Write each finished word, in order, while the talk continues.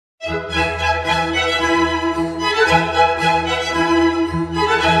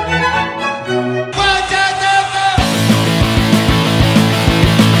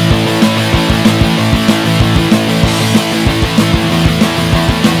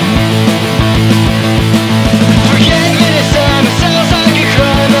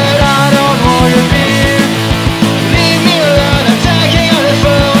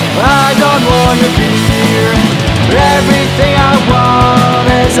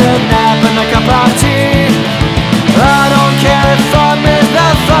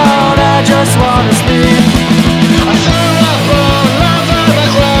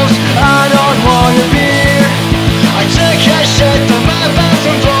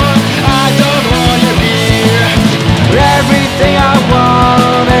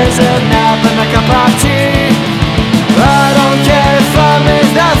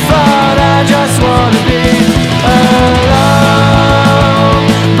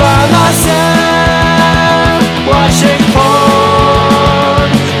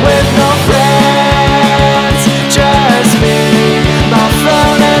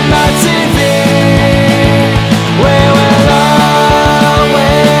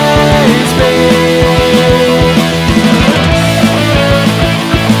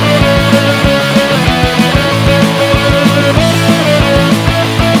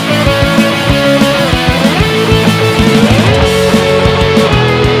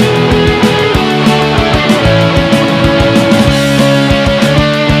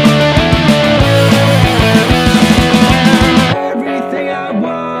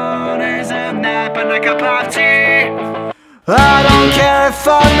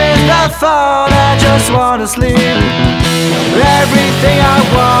miss the fun, I just wanna sleep. Everything I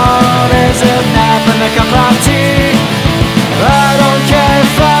want is a nap and a cup of tea. I don't care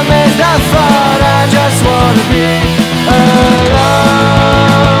if I miss the fun, I just wanna be alone.